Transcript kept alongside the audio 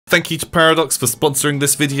Thank you to Paradox for sponsoring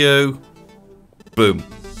this video. Boom.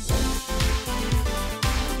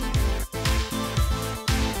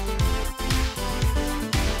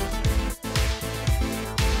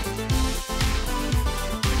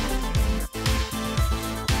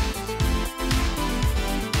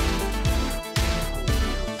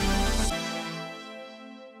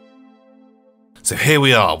 So here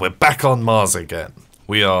we are, we're back on Mars again.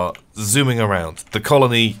 We are zooming around. The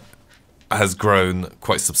colony has grown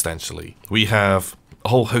quite substantially. We have a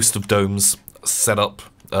whole host of domes set up,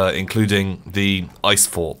 including the ice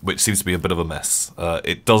fort, which seems to be a bit of a mess.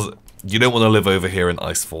 You don't want to live over here in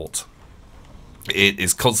ice fort. It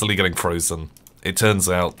is constantly getting frozen. It turns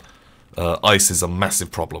out ice is a massive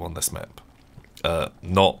problem on this map.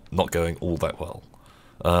 Not going all that well.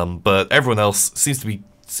 But everyone else seems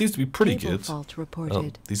to be pretty good. Fault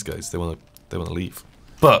reported. These guys, they want to leave.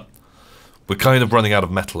 But we're kind of running out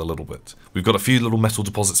of metal a little bit. We've got a few little metal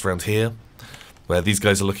deposits around here where these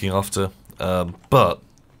guys are looking after. But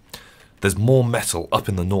there's more metal up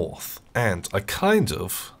in the north, and I kind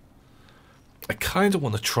of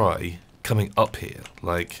want to try coming up here.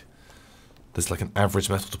 Like, there's like an average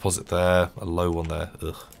metal deposit there, a low one there.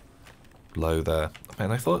 Ugh, low there.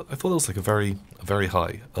 Man, I thought there was like a very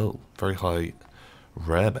high. Oh, very high.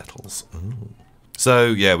 Rare metals. Ooh. So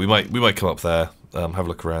yeah, we might come up there, have a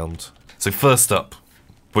look around. So first up,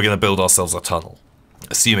 we're going to build ourselves a tunnel,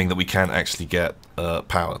 assuming that we can actually get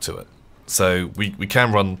power to it. So we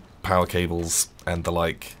can run power cables and the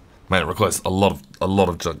like. Man, it requires a lot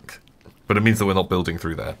of junk, but it means that we're not building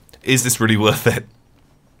through there. Is this really worth it?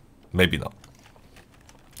 Maybe not.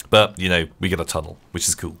 But you know, we get a tunnel, which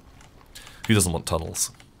is cool. Who doesn't want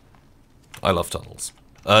tunnels? I love tunnels.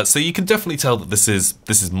 So you can definitely tell that this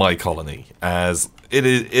is my colony, as it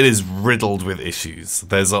is riddled with issues.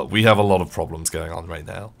 We have a lot of problems going on right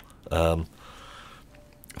now.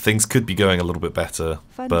 Things could be going a little bit better,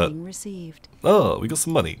 Funding received. Oh, we got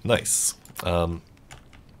some money, nice.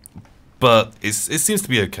 But it seems to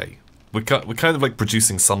be okay. We're kind of like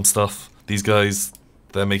producing some stuff. These guys,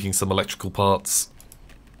 they're making some electrical parts.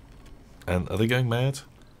 And are they going mad?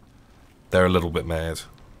 They're a little bit mad.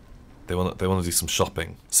 They want to do some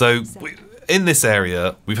shopping. So in this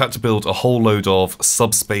area, we've had to build a whole load of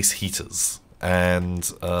subspace heaters,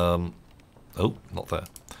 and oh, not there.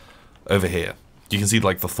 Over here, you can see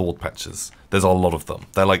like the thawed patches. There's a lot of them.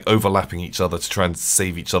 They're like overlapping each other to try and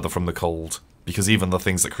save each other from the cold, because even the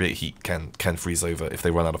things that create heat can freeze over if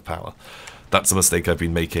they run out of power. That's a mistake I've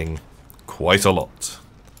been making quite a lot.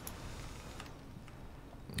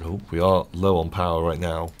 Oh, we are low on power right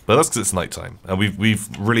now, but that's because it's nighttime, and we've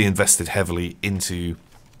really invested heavily into.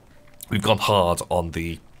 We've gone hard on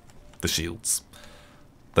the shields.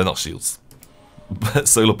 They're not shields, but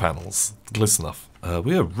solar panels. Close enough.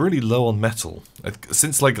 We are really low on metal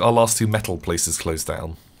since like our last two metal places closed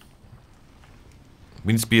down.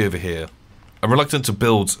 We need to be over here. I'm reluctant to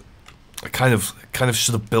build. I kind of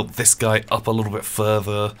should have built this guy up a little bit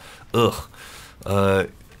further. Ugh.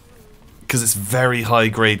 Because it's very high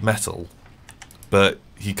grade metal, but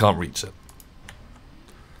he can't reach it.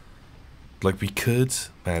 Like we could,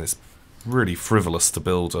 man, it's really frivolous to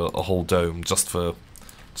build a whole dome just for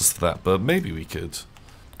that, but maybe we could.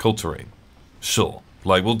 Cold terrain, sure.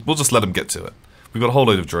 Like we'll just let him get to it. We've got a whole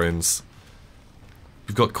load of drones.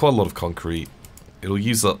 We've got quite a lot of concrete. It'll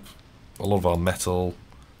use up a lot of our metal.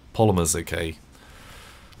 Polymer's okay.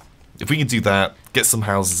 If we can do that, get some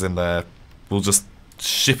houses in there, we'll just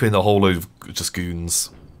ship in a whole load of just goons.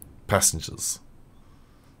 Passengers.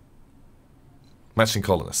 Matching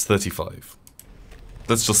colonists, 35.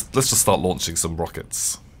 Let's just start launching some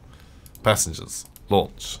rockets. Passengers,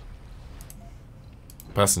 launch.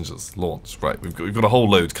 Passengers, launch. Right, we've got a whole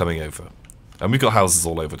load coming over. And we've got houses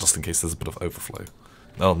all over just in case there's a bit of overflow.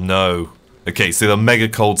 Oh no. Okay, so the mega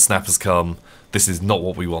cold snap has come. This is not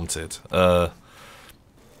what we wanted.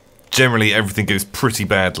 Generally, everything goes pretty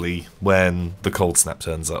badly when the cold snap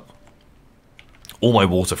turns up. All my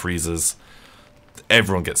water freezes.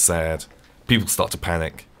 Everyone gets sad. People start to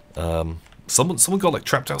panic. Someone got like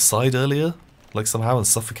trapped outside earlier, like somehow, and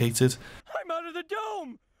suffocated. I'm out of the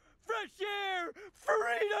dome! Fresh air!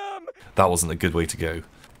 Freedom! That wasn't a good way to go.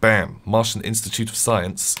 Bam! Martian Institute of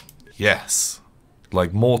Science. Yes.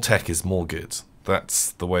 Like, more tech is more good.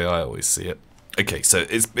 That's the way I always see it. Okay, so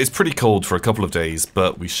it's pretty cold for a couple of days,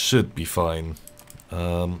 but we should be fine.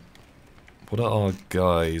 What are our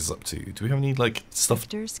guys up to? Do we have any like stuff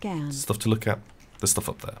to look at? There's stuff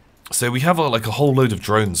up there. So we have like a whole load of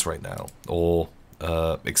drones right now, or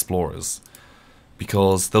explorers,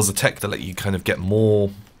 because there's a tech that let you kind of get more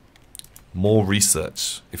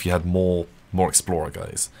research if you had more explorer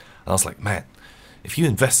guys. And I was like, man, if you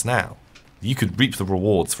invest now, you could reap the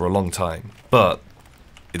rewards for a long time, but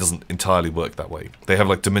it doesn't entirely work that way. They have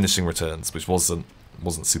like diminishing returns, which wasn't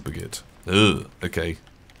super good. Ugh, okay.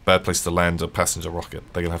 Bad place to land a passenger rocket.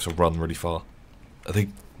 They're gonna have to run really far.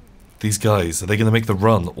 These guys, are they gonna make the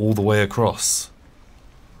run all the way across?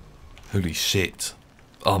 Holy shit.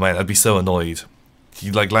 Oh man, I'd be so annoyed.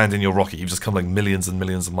 You like land in your rocket, you've just come like millions and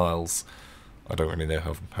millions of miles. I don't really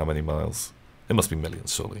know how many miles. It must be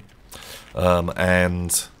millions, surely.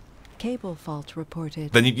 And Cable fault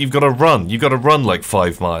reported. then you've got to run. You've got to run like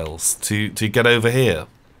 5 miles to get over here.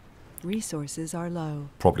 Resources are low.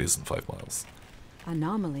 Probably isn't 5 miles.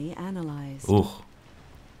 Anomaly analyzed. Ooh.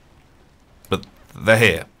 But they're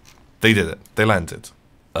here. They did it. They landed.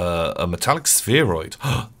 A metallic spheroid.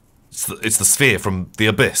 It's the sphere from the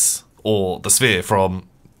abyss, or the sphere from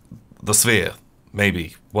the sphere.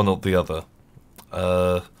 Maybe one or the other.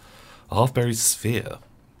 A half-buried sphere.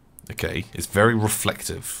 Okay, it's very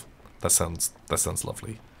reflective. That sounds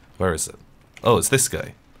lovely. Where is it? Oh, it's this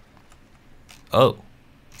guy. Oh,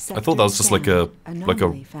 I thought that was just like a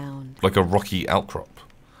rocky outcrop.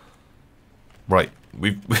 Right,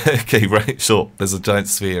 okay, right, sure. There's a giant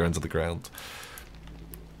sphere under the ground.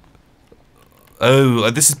 Oh,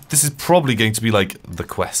 this is probably going to be like the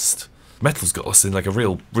quest. Metal's got us in like a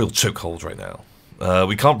real chokehold right now.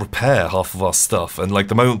 We can't repair half of our stuff, and like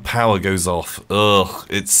the moment power goes off, ugh,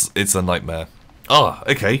 it's a nightmare. Ah,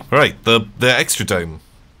 okay, right, the extra dome.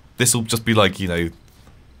 This will just be like, you know,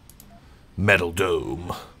 metal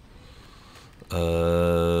dome.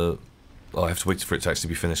 Oh, I have to wait for it to actually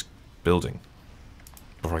be finished building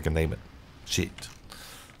before I can name it. Shit.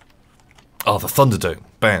 Oh, the Thunderdome.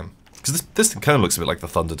 Bam. Because this thing kind of looks a bit like the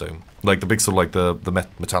Thunderdome, like the big sort of like the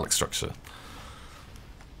metallic structure.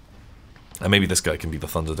 And maybe this guy can be the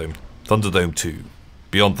Thunderdome. Thunderdome 2.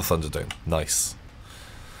 Beyond the Thunderdome. Nice.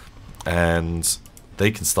 And they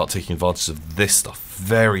can start taking advantage of this stuff.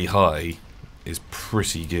 Very high is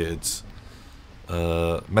pretty good.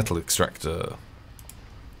 Metal extractor.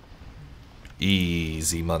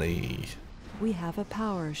 Easy money. We have a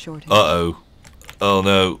power shortage. Uh-oh. Oh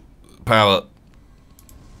no. Power.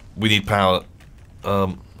 We need power.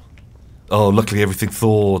 Oh, luckily everything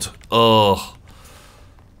thawed. Oh.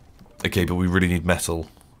 Okay, but we really need metal.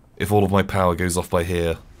 If all of my power goes off by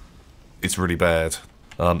here, it's really bad.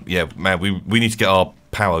 Yeah, man, we need to get our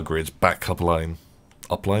power grid back upline.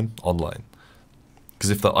 Upline? Online. Because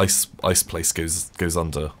if the ice place goes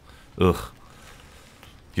under, ugh.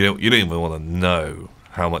 You don't even want to know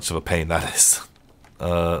how much of a pain that is.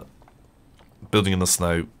 Building in the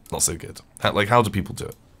snow, not so good. How do people do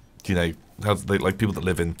it? You know, how do they, like people that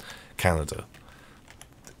live in Canada?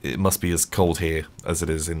 It must be as cold here as it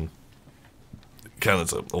is in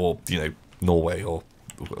Canada, or you know, Norway, or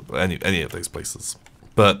any of those places.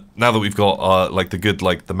 But now that we've got like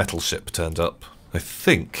the metal ship turned up, I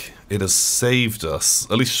think it has saved us,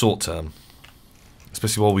 at least short term,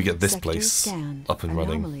 especially while we get this place up and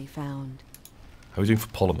running. Found. How are we doing for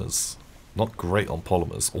polymers? Not great on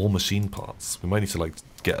polymers or machine parts. We might need to like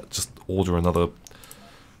just order another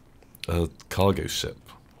cargo ship.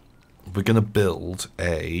 We're gonna build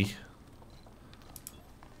like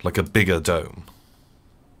a bigger dome.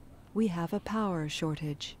 We have a power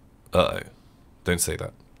shortage. Uh-oh. Don't say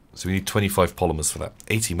that. So we need 25 polymers for that.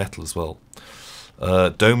 80 metal as well.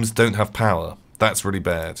 Domes don't have power. That's really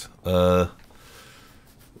bad. Oh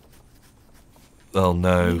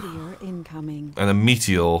no. Meteor incoming. And a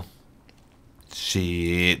meteor.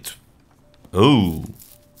 Shit. Oh.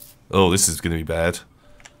 Oh, this is going to be bad.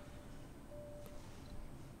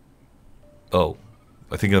 Oh.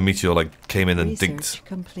 I think a meteor like came in and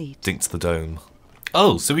dinked the dome.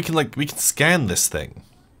 Oh, so we can scan this thing.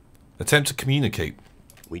 Attempt to communicate.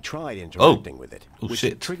 We tried interacting with it, Oh, which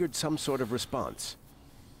shit. triggered some sort of response.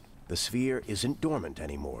 The sphere isn't dormant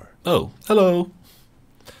anymore. Oh, hello.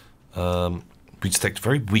 We detect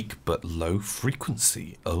very weak but low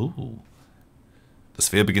frequency. Oh. The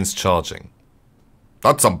sphere begins charging.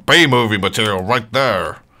 That's some B-movie material right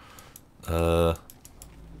there.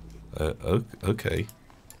 Okay.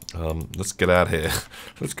 Let's get out of here.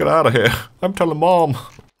 Let's get out of here. I'm telling Mom.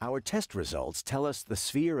 Our test results tell us the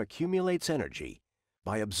sphere accumulates energy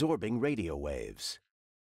by absorbing radio waves.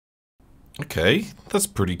 Okay, that's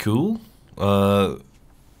pretty cool.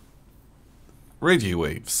 Radio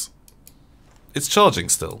waves. It's charging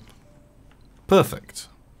still. Perfect.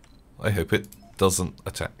 I hope it doesn't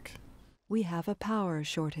attack. We have a power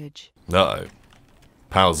shortage. Uh-oh.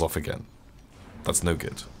 Power's off again. That's no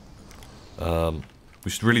good. We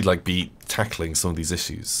should really like be tackling some of these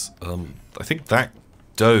issues. I think that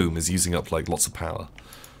dome is using up like lots of power.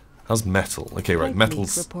 How's metal? Okay, right, Pipe leak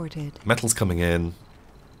metal's reported. metal's coming in.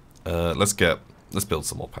 Let's build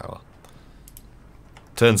some more power.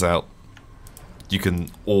 Turns out you can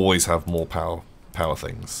always have more power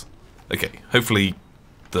things. Okay, hopefully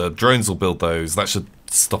the drones will build those. That should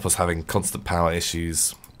stop us having constant power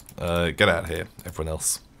issues. Get out of here, everyone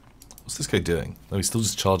else. What's this guy doing? No, he's still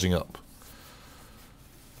just charging up.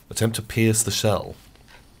 Attempt to pierce the shell.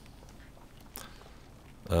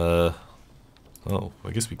 Oh, I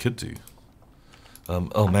guess we could do.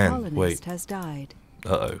 Oh A man, colonist wait. has died.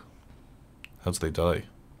 Uh-oh. How did they die?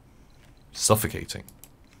 Suffocating.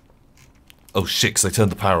 Oh shit, 'cause they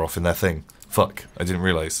turned the power off in their thing. Fuck, I didn't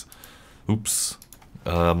realise. Oops.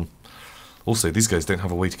 Also, these guys don't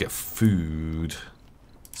have a way to get food.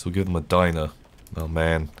 So we'll give them a diner. Oh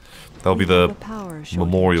man. That'll be We have the a power shortage.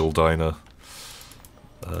 memorial diner.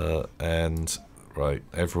 And, right,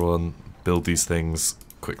 everyone build these things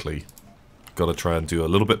quickly. Gotta try and do a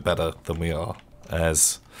little bit better than we are,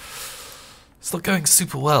 as it's not going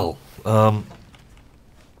super well. And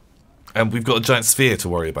we've got a giant sphere to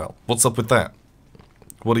worry about. What's up with that?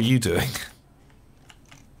 What are you doing?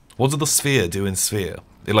 What did the sphere do in Sphere?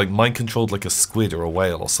 It like mind-controlled like a squid or a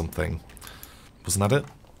whale or something. Wasn't that it?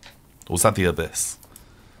 Or was that the Abyss?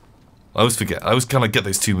 I always forget. I always kind of get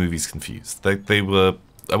those two movies confused. They were...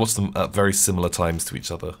 I watched them at very similar times to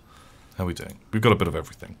each other. How are we doing? We've got a bit of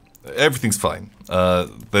everything. Everything's fine.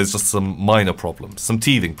 There's just some minor problems. Some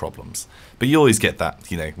teething problems. But you always get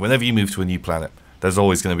that, you know. Whenever you move to a new planet, there's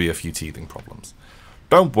always going to be a few teething problems.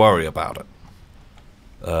 Don't worry about it.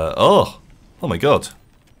 Oh my god.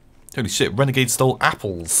 Holy shit, Renegade stole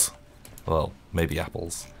apples. Well, maybe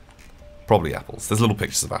apples. Probably apples. There's little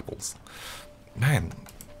pictures of apples. Man,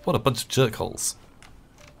 what a bunch of jerkholes.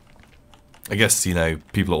 I guess, you know,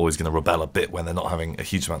 people are always going to rebel a bit when they're not having a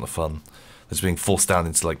huge amount of fun. They're just being forced down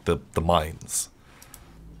into, like, the mines.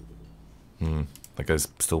 That guy's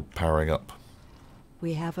still powering up.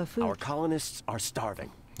 We have a food. Our colonists are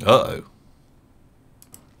starving. Uh-oh.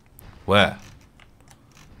 Where?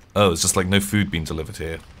 Oh, it's just like no food being delivered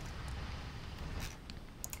here.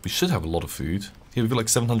 We should have a lot of food. Here, we've got like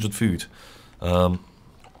 700 food.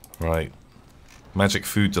 Right. Magic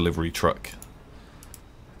food delivery truck.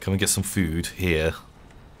 Come and get some food here.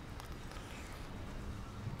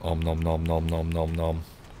 Om nom nom nom nom nom nom.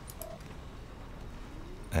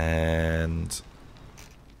 And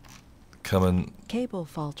come and Cable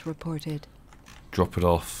fault reported. drop it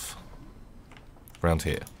off around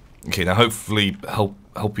here. Okay, now hopefully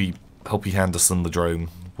Helpy Henderson the drone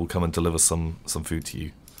will come and deliver some food to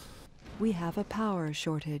you. We have a power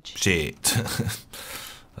shortage. Shit.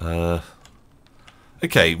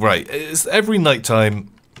 Okay, right. It's every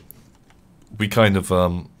nighttime we kind of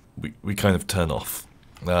we kind of turn off.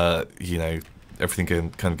 You know, everything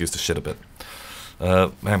kind of goes to shit a bit.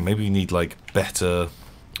 Man, maybe we need like better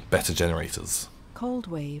generators. Cold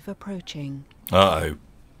wave approaching. Uh-oh.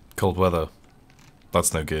 Cold weather.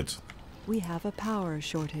 That's no good. We have a power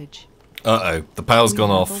shortage. Uh-oh. The power's We gone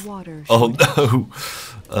have off. a water Oh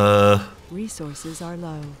no. Resources are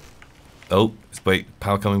low. Oh, wait,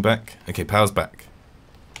 power coming back? Okay, power's back.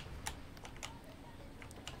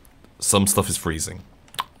 Some stuff is freezing.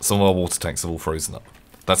 Some of our water tanks have all frozen up.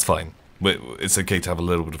 That's fine. It's okay to have a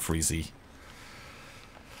little bit of freezy.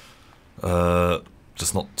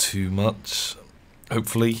 Just not too much,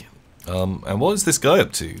 hopefully. And what is this guy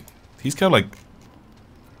up to? He's kind of like,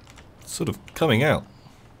 sort of coming out.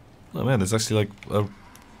 Oh man, there's actually like a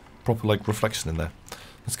proper like reflection in there.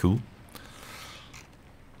 That's cool.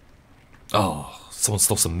 Oh, someone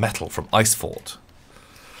stole some metal from Ice Fort.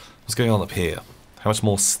 What's going on up here? How much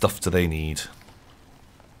more stuff do they need?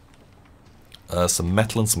 Some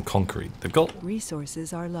metal and some concrete. They've got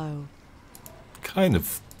Resources are low. kind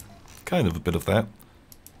of a bit of that.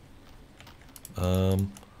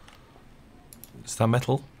 Is that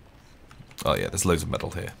metal? Oh yeah, there's loads of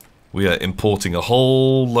metal here. We are importing a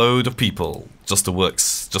whole load of people just to work,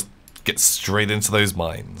 just get straight into those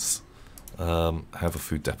mines. Have a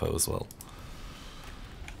food depot as well.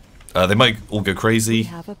 They might all go We crazy.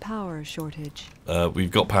 have a power shortage.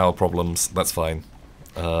 We've got power problems. That's fine.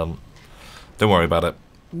 Don't worry about it.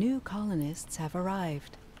 New colonists have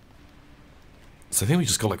arrived. So I think we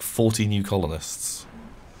just got like 40 new colonists.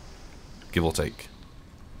 Give or take.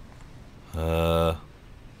 Uh-oh.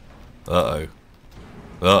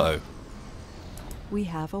 Uh-oh. We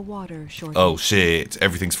have a water shortage. Oh shit,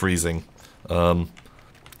 everything's freezing.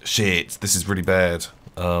 Shit, this is really bad.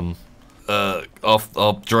 Our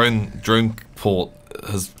drone port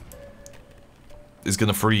is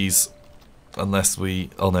gonna freeze unless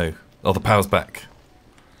we... Oh no. Oh, the power's back.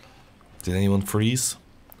 Did anyone freeze?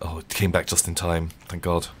 Oh, it came back just in time. Thank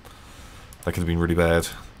God. That could have been really bad.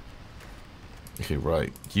 Okay,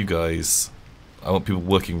 right. You guys... I want people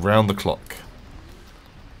working round the clock.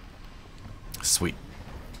 Sweet.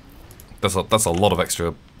 That's a lot of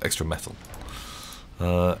extra metal.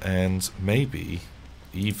 And maybe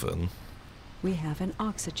even... We have an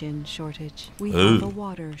oxygen shortage. We have a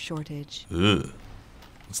water shortage. Ugh.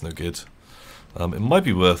 That's no good. It might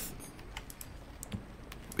be worth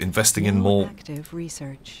investing in more active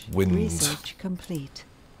research. wind. Research complete.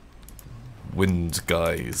 Wind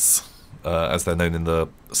guys, as they're known in the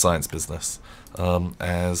science business. Power.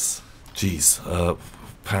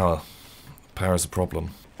 Power is a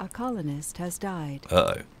problem. A colonist has died.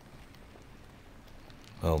 Uh-oh.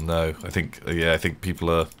 Oh no, I think people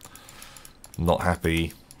are not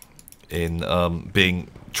happy in being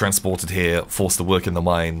transported here, forced to work in the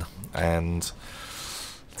mine, and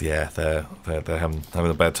yeah, they're having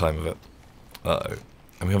a bad time of it. Uh-oh.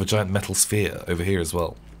 And we have a giant metal sphere over here as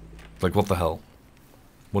well. Like, what the hell?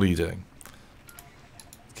 What are you doing?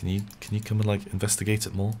 Can you come and, like, investigate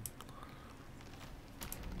it more?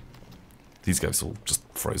 These guys are all just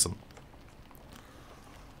frozen.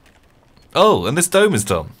 Oh, and this dome is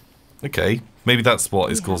done. Okay, maybe that's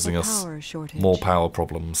what is causing us more power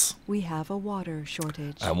problems. We have a water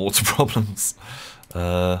shortage. And water problems.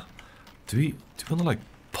 Do we want to, like,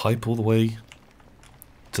 pipe all the way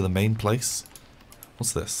to the main place?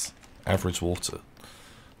 What's this? Average water.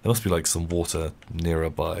 There must be, like, some water nearer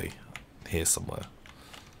by here somewhere.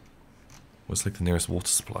 Where's, like, the nearest water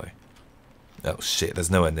supply? Oh, shit, there's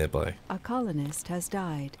nowhere nearby. A colonist has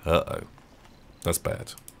died. Uh-oh. That's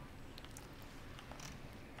bad.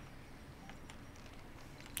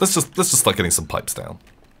 Let's just start getting some pipes down.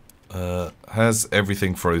 Has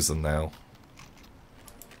everything frozen now?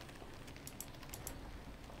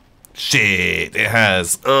 Shit, it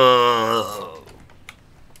has.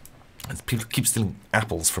 People keep stealing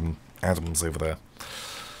apples from Adams over there.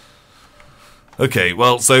 Okay,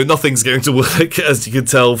 well, so nothing's going to work, as you can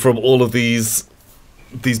tell from all of these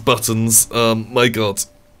buttons. My God,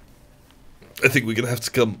 I think we're gonna have to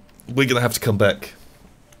come. We're gonna have to come back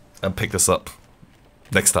and pick this up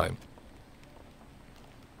next time.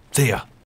 See ya.